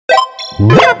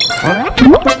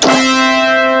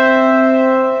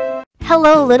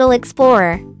Hello, little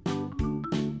explorer.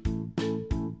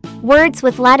 Words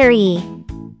with letter E.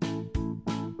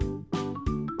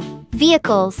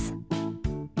 Vehicles.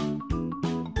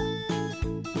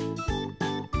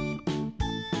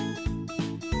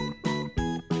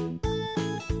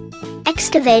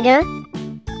 Excavator.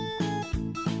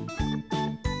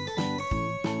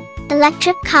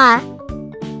 Electric car.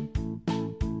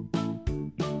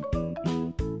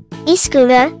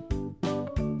 E-scooter.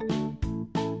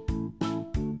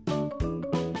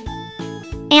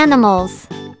 Animals.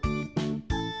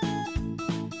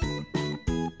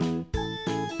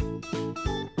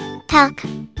 Duck.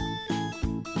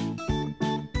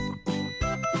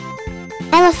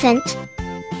 Elephant.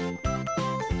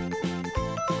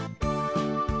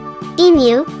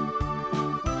 Emu.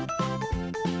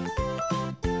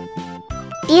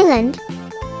 Eland.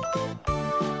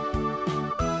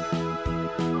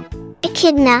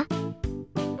 Echidna.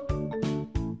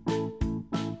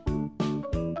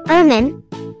 Ermine.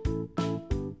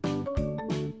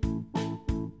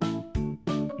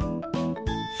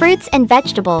 Fruits and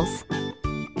vegetables.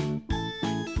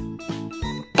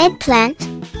 Eggplant.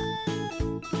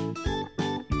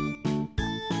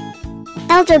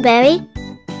 Elderberry.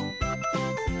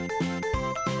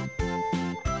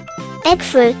 Egg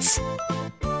fruits.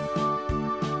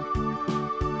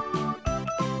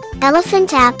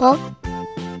 Elephant apple.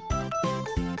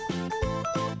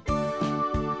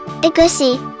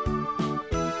 Egusi.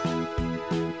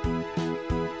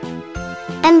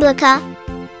 Emblica.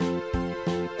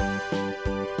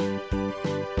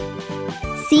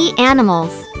 Sea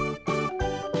animals.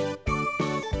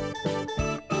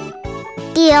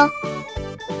 Eel.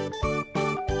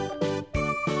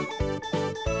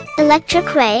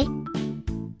 Electric ray.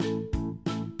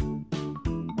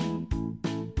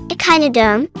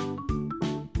 Echinoderm.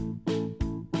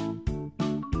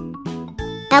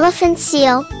 Elephant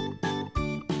seal.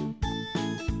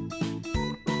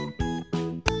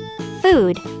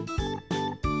 Food.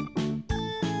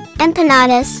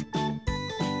 Empanadas.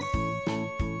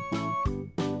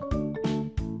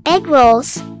 Egg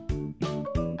rolls.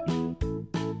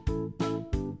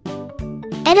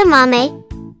 Edamame.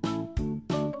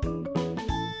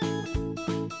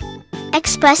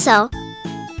 Espresso.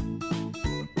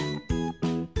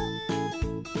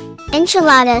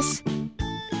 Enchiladas.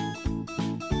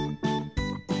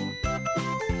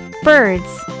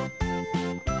 Birds.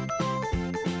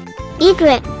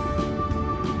 Egret.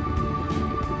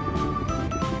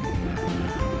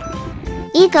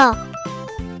 Eagle.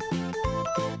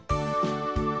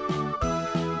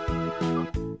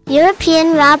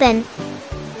 European robin.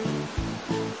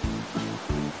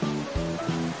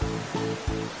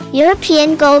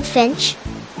 European goldfinch.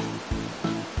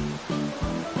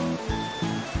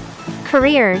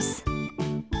 Careers.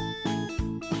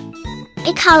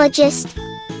 Ecologist.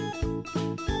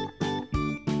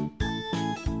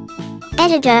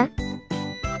 Editor.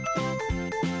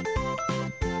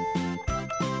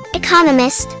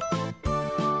 Economist.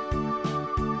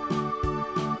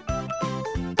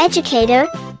 Educator.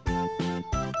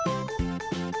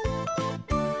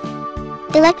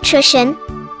 Electrician.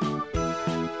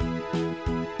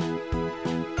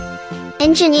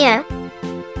 Engineer.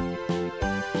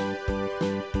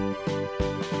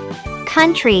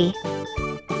 Country.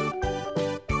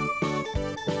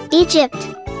 Egypt.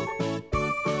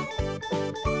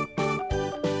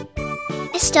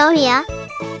 Estonia.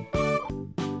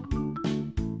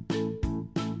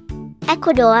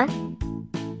 Ecuador.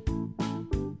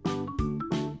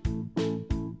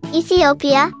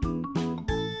 Ethiopia.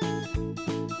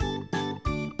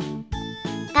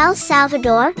 El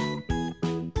Salvador.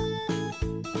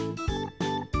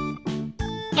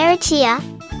 Eritrea.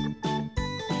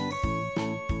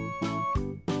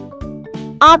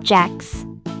 Objects.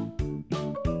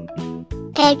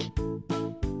 Egg.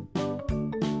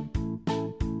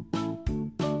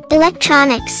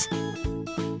 Electronics.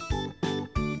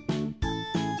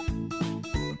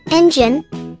 Engine.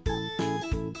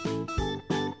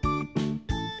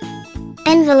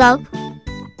 Envelope.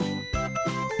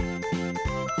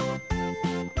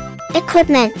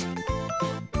 Equipment.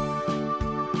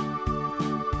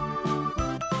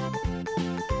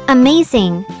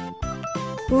 Amazing!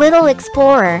 Little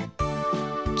explorer.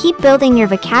 Keep building your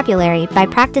vocabulary by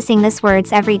practicing these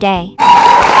words every day.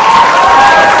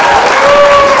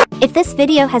 If this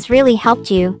video has really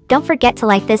helped you, don't forget to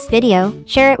like this video,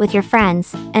 share it with your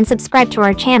friends, and subscribe to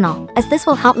our channel, as this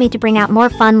will help me to bring out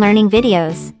more fun learning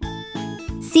videos.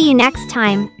 See you next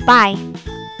time, bye!